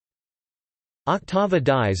Octava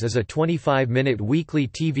Dies is a 25-minute weekly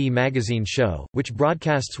TV magazine show, which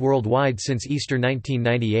broadcasts worldwide since Easter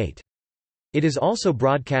 1998. It is also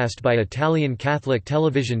broadcast by Italian Catholic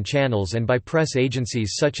television channels and by press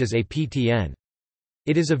agencies such as APTN.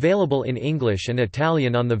 It is available in English and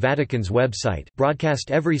Italian on the Vatican's website, broadcast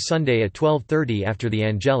every Sunday at 12:30 after the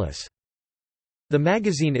Angelus. The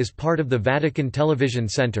magazine is part of the Vatican Television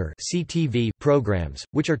Center (CTV) programs,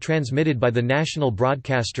 which are transmitted by the national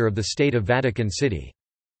broadcaster of the State of Vatican City.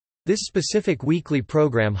 This specific weekly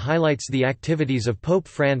program highlights the activities of Pope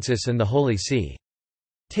Francis and the Holy See.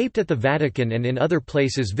 Taped at the Vatican and in other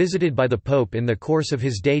places visited by the Pope in the course of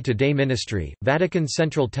his day-to-day ministry, Vatican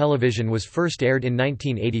Central Television was first aired in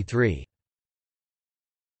 1983.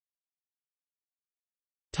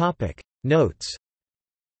 Notes.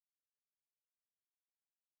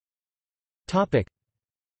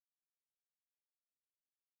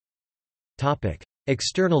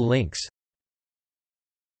 External links.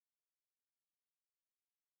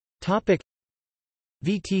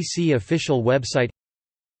 VTC official website,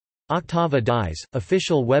 Octava Dies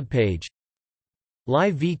official webpage,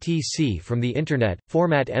 Live VTC from the Internet,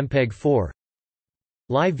 format MPEG-4,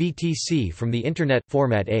 Live VTC from the Internet,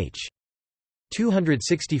 format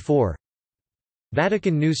H.264,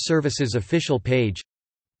 Vatican News Service's official page,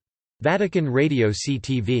 Vatican Radio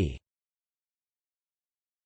CTV.